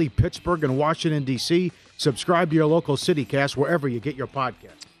 Philly, Pittsburgh, and Washington, D.C. Subscribe to your local CityCast wherever you get your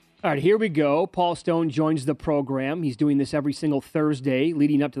podcast. All right, here we go. Paul Stone joins the program. He's doing this every single Thursday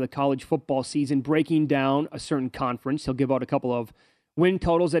leading up to the college football season, breaking down a certain conference. He'll give out a couple of win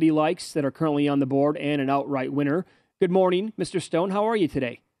totals that he likes that are currently on the board and an outright winner. Good morning, Mr. Stone. How are you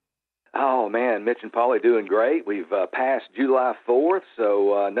today? Oh, man, Mitch and Paulie doing great. We've passed July 4th,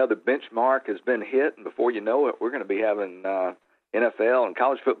 so another benchmark has been hit, and before you know it, we're going to be having NFL and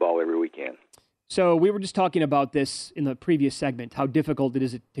college football every weekend. So we were just talking about this in the previous segment, how difficult it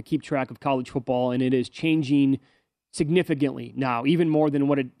is to keep track of college football, and it is changing significantly now, even more than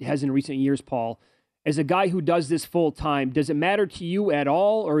what it has in recent years, Paul. As a guy who does this full time, does it matter to you at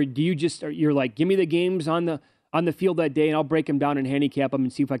all, or do you you're like, give me the games on the field that day, and I'll break them down and handicap them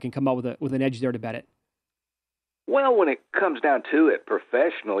and see if I can come out with an edge there to bet it? Well, when it comes down to it,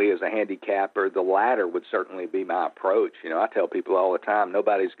 professionally as a handicapper, the latter would certainly be my approach. You know, I tell people all the time,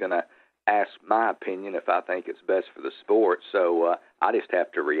 nobody's going to ask my opinion if I think it's best for the sport, so I just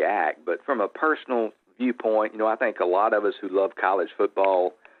have to react. But from a personal viewpoint, you know, I think a lot of us who love college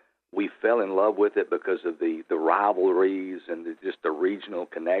football, we fell in love with it because of the rivalries and just the regional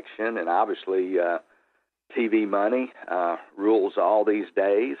connection, and obviously TV money rules all these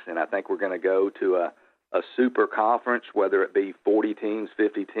days, and I think we're going to go to a super conference, whether it be 40 teams,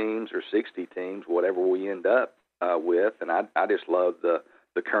 50 teams, or 60 teams, whatever we end up with, and I just love the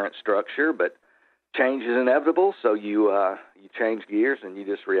current structure, but change is inevitable, so you change gears and you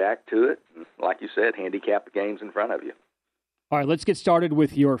just react to it. And like you said, handicap the games in front of you. All right, let's get started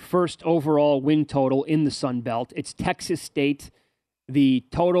with your first overall win total in the Sun Belt. It's Texas State. The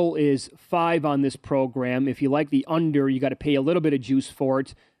total is 5 on this program. If you like the under, you got to pay a little bit of juice for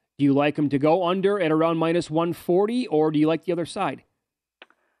it. Do you like them to go under at around minus 140, or do you like the other side?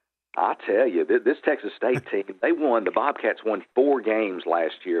 I tell you, this Texas State team, the Bobcats won 4 games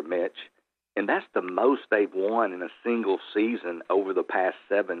last year, Mitch, and that's the most they've won in a single season over the past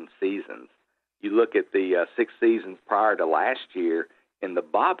 7 seasons. You look at the 6 seasons prior to last year, and the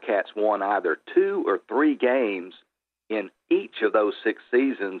Bobcats won either 2 or 3 games in each of those 6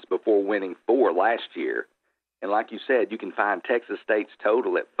 seasons before winning 4 last year. And like you said, you can find Texas State's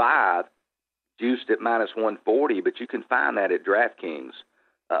total at 5, juiced at minus 140, but you can find that at DraftKings.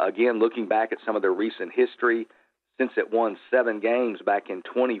 Again, looking back at some of their recent history, since it won 7 games back in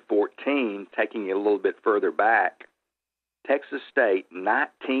 2014, taking it a little bit further back, Texas State,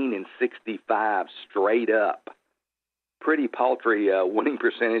 19-65 straight up. Pretty paltry winning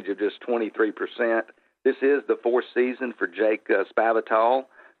percentage of just 23%. This is the 4th season for Jake Spavital,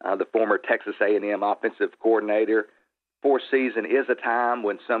 the former Texas A&M offensive coordinator. 4th season is a time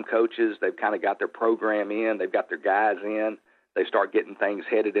when some coaches, they've kind of got their program in, they've got their guys in, they start getting things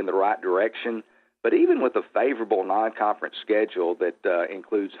headed in the right direction. But even with a favorable non-conference schedule that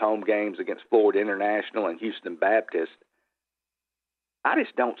includes home games against Florida International and Houston Baptist, I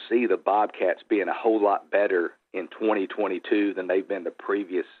just don't see the Bobcats being a whole lot better in 2022 than they've been the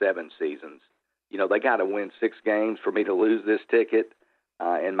previous 7 seasons. You know, they got to win 6 games for me to lose this ticket,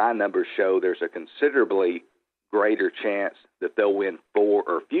 and my numbers show there's a considerably greater chance that they'll win 4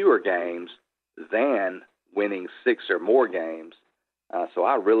 or fewer games than winning 6 or more games. So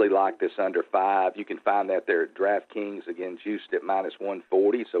I really like this under 5. You can find that there at DraftKings, again, juiced at minus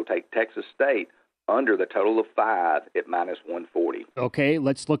 140. So take Texas State under the total of 5 at minus 140. Okay,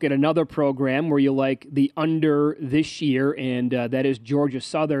 let's look at another program where you like the under this year, and that is Georgia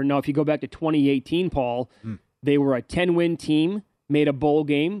Southern. Now, if you go back to 2018, Paul, they were a 10-win team, made a bowl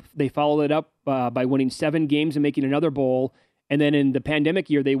game. They followed it up by winning 7 games and making another bowl. And then in the pandemic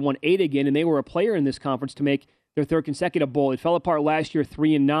year, they won 8 again, and they were a player in this conference to make their third consecutive bowl. It fell apart last year.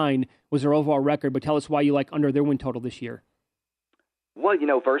 3-9 was their overall record. But tell us why you like under their win total this year. Well,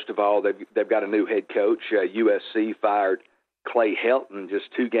 first of all, they've got a new head coach. USC fired Clay Helton just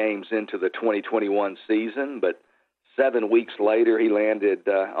 2 games into the 2021 season, but 7 weeks later he landed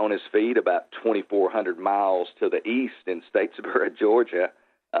on his feet about 2,400 miles to the east in Statesboro, Georgia,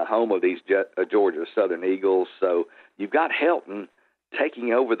 home of these Georgia Southern Eagles. So you've got Helton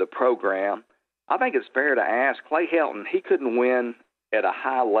taking over the program. I think it's fair to ask, Clay Helton, he couldn't win at a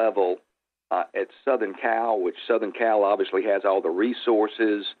high level at Southern Cal, which Southern Cal obviously has all the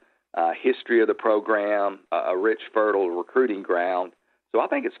resources, history of the program, a rich, fertile recruiting ground. So I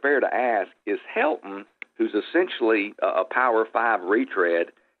think it's fair to ask, is Helton, who's essentially a Power 5 retread,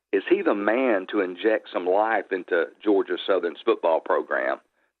 is he the man to inject some life into Georgia Southern's football program?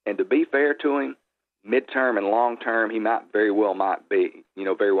 And to be fair to him, midterm and long term, he might well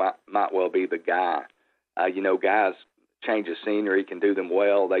be the guy. Guys change of scenery can do them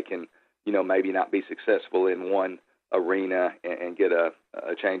well. They can, maybe not be successful in one arena and get a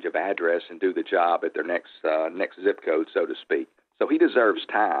change of address and do the job at their next zip code, so to speak. So he deserves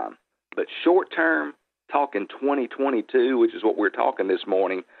time. But short term, talking 2022, which is what we're talking this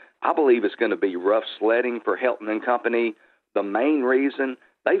morning, I believe it's going to be rough sledding for Helton and company. The main reason,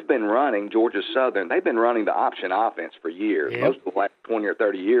 they've been running, Georgia Southern, they've been running the option offense for years. Yep. Most of the last 20 or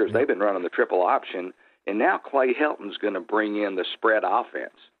 30 years, they've been running the triple option. And now Clay Helton's going to bring in the spread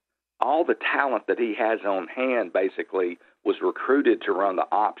offense. All the talent that he has on hand basically was recruited to run the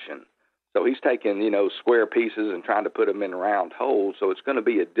option. So he's taking, square pieces and trying to put them in round holes. So it's going to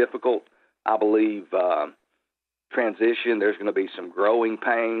be a difficult, I believe, transition. There's going to be some growing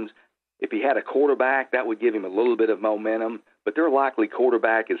pains. If he had a quarterback, that would give him a little bit of momentum. But their likely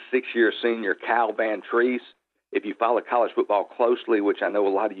quarterback is 6-year senior Cal Van Treese. If you follow college football closely, which I know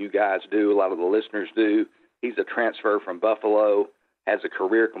a lot of you guys do, a lot of the listeners do, he's a transfer from Buffalo, has a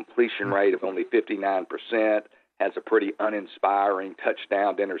career completion rate of only 59%, has a pretty uninspiring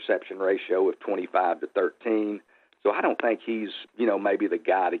touchdown-to-interception ratio of 25-13. So I don't think he's, maybe the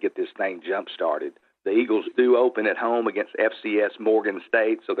guy to get this thing jump-started. The Eagles do open at home against FCS Morgan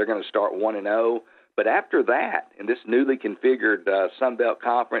State, so they're going to start 1-0. But after that, in this newly configured Sun Belt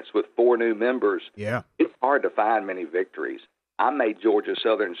Conference with 4 new members, it's hard to find many victories. I made Georgia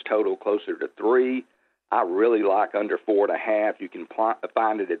Southern's total closer to 3. I really like under 4.5. You can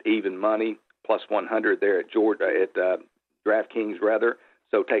find it at even money, plus 100 there at DraftKings rather.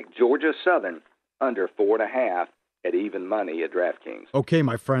 So take Georgia Southern under 4.5 at even money at DraftKings. Okay,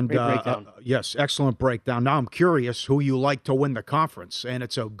 my friend. Yes, excellent breakdown. Now I'm curious who you like to win the conference, and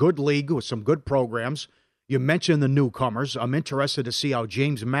it's a good league with some good programs. You mentioned the newcomers. I'm interested to see how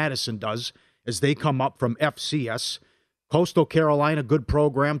James Madison does as they come up from FCS. Coastal Carolina, good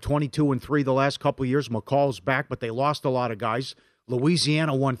program, 22-3 the last couple of years. McCall's back, but they lost a lot of guys.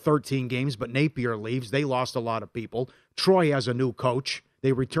 Louisiana won 13 games, but Napier leaves. They lost a lot of people. Troy has a new coach.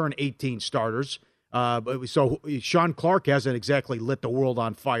 They return 18 starters. So Sean Clark hasn't exactly lit the world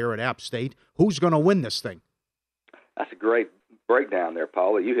on fire at App State. Who's going to win this thing? That's a great breakdown there,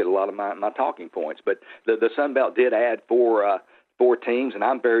 Paula. You hit a lot of my talking points. But the Sun Belt did add four teams, and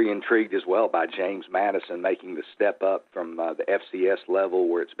I'm very intrigued as well by James Madison making the step up from the FCS level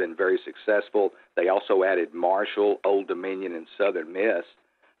where it's been very successful. They also added Marshall, Old Dominion, and Southern Miss.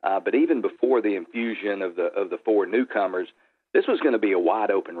 But even before the infusion of the 4 newcomers, this was going to be a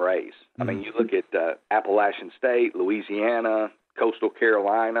wide-open race. I mean, you look at Appalachian State, Louisiana, Coastal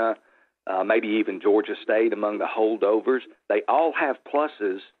Carolina, maybe even Georgia State among the holdovers. They all have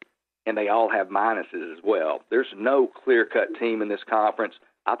pluses, and they all have minuses as well. There's no clear-cut team in this conference.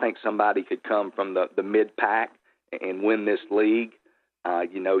 I think somebody could come from the mid-pack and win this league.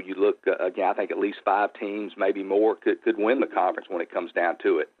 You look, again, I think at least 5 teams, maybe more, could win the conference when it comes down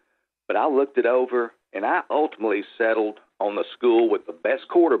to it. But I looked it over, and I ultimately settled on the school with the best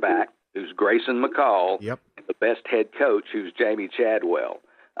quarterback, who's Grayson McCall, and the best head coach, who's Jamie Chadwell.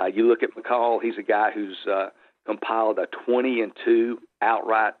 You look at McCall, he's a guy who's compiled a 20-2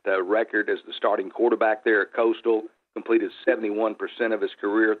 outright record as the starting quarterback there at Coastal, completed 71% of his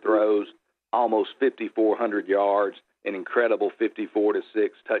career throws, almost 5,400 yards, an incredible 54-6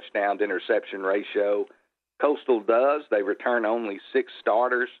 touchdown-to-interception ratio. Coastal does. They return only 6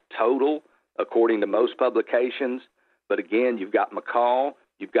 starters total, according to most publications. But again, you've got McCall,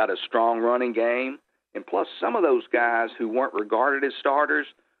 you've got a strong running game, and plus some of those guys who weren't regarded as starters,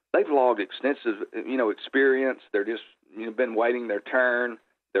 they've logged extensive, experience. They're just, been waiting their turn.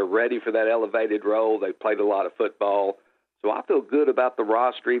 They're ready for that elevated role. They've played a lot of football. So I feel good about the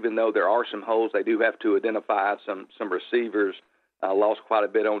roster, even though there are some holes. They do have to identify some receivers. Lost quite a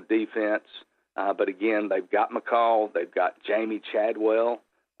bit on defense. But again, they've got McCall, they've got Jamie Chadwell.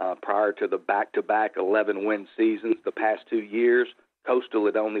 Prior to the back-to-back 11-win seasons the past 2 years, Coastal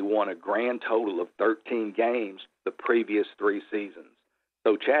had only won a grand total of 13 games the previous 3 seasons.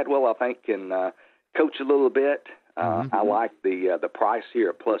 So Chadwell, I think, can coach a little bit. I like the price here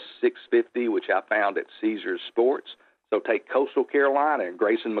at plus 650, which I found at Caesars Sports. So take Coastal Carolina and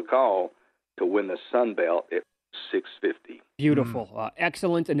Grayson McCall to win the Sun Belt at 650. Beautiful.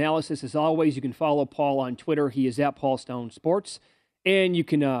 Excellent analysis as always. You can follow Paul on Twitter. He is at Paul Stone Sports. And you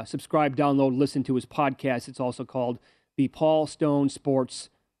can subscribe, download, listen to his podcast. It's also called the Paul Stone Sports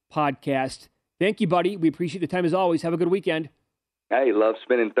Podcast. Thank you, buddy. We appreciate the time as always. Have a good weekend. Hey, love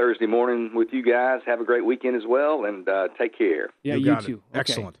spending Thursday morning with you guys. Have a great weekend as well, and take care. Yeah, you too. Okay.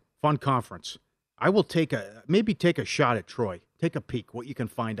 Excellent. Fun conference. I will take a shot at Troy. Take a peek what you can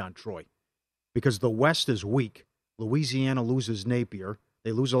find on Troy. Because the West is weak. Louisiana loses Napier.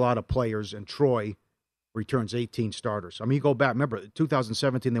 They lose a lot of players, and Troy returns 18 starters. I mean, you go back. Remember,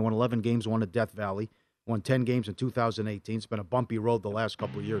 2017, they won 11 games, won at Death Valley, won 10 games in 2018. It's been a bumpy road the last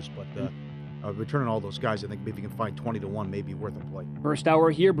couple of years, but returning all those guys, I think maybe you can find 20-1, maybe worth a play. First hour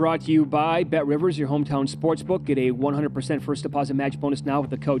here brought to you by Bet Rivers, your hometown sportsbook. Get a 100% first deposit match bonus now with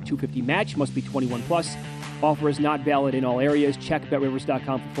the code 250MATCH. Must be 21 plus. Offer is not valid in all areas. Check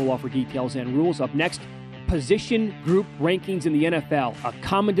BetRivers.com for full offer details and rules. Up next, position group rankings in the NFL, a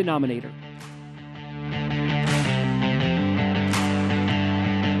common denominator.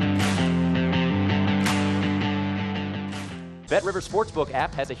 BetRivers Sportsbook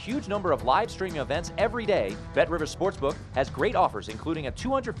app has a huge number of live streaming events every day. BetRivers Sportsbook has great offers, including a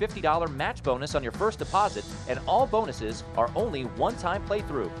 $250 match bonus on your first deposit, and all bonuses are only one-time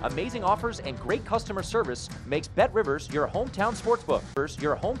playthrough. Amazing offers and great customer service makes BetRivers your hometown sportsbook.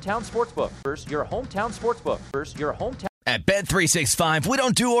 Your hometown sportsbook. Your hometown sportsbook. Your hometown. At Bet365, we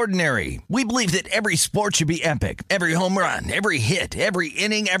don't do ordinary. We believe that every sport should be epic. Every home run, every hit, every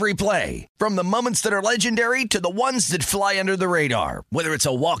inning, every play. From the moments that are legendary to the ones that fly under the radar. Whether it's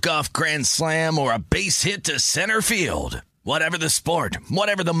a walk-off grand slam or a base hit to center field. Whatever the sport,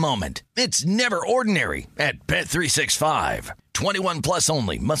 whatever the moment. It's never ordinary at Bet365. 21 plus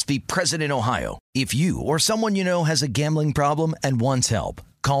only. Must be present in Ohio. If you or someone you know has a gambling problem and wants help,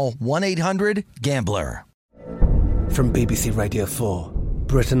 call 1-800-GAMBLER. From BBC Radio 4,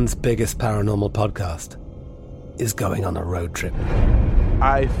 Britain's biggest paranormal podcast is going on a road trip.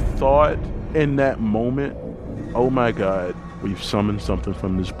 I thought in that moment, oh my God, we've summoned something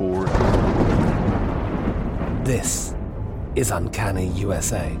from this board. This is Uncanny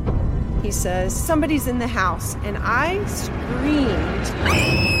USA. He says, somebody's in the house, and I screamed.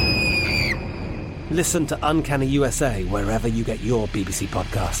 Listen to Uncanny USA wherever you get your BBC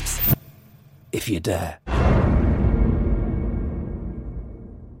podcasts, if you dare.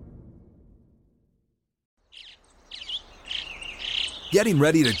 Getting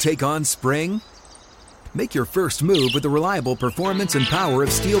ready to take on spring? Make your first move with the reliable performance and power of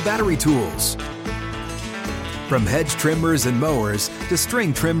Steel battery tools. From hedge trimmers and mowers to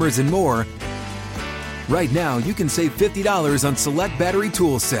string trimmers and more, right now you can save $50 on select battery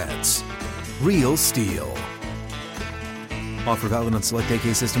tool sets. Real Steel. Offer valid on select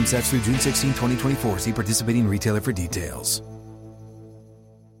AK system sets through June 16, 2024. See participating retailer for details.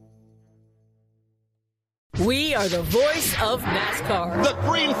 We are the voice of NASCAR. The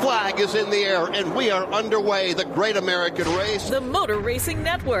green flag is in the air, and we are underway. The Great American Race. The Motor Racing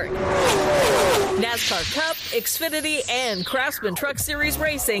Network. NASCAR Cup, Xfinity, and Craftsman Truck Series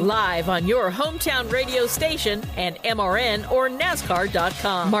Racing live on your hometown radio station and MRN or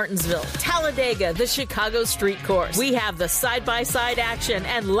NASCAR.com. Martinsville, Talladega, the Chicago Street Course. We have the side-by-side action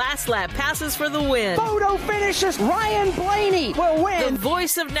and last lap passes for the win. Photo finishes. Ryan Blaney will win. The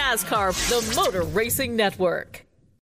voice of NASCAR, the Motor Racing Network.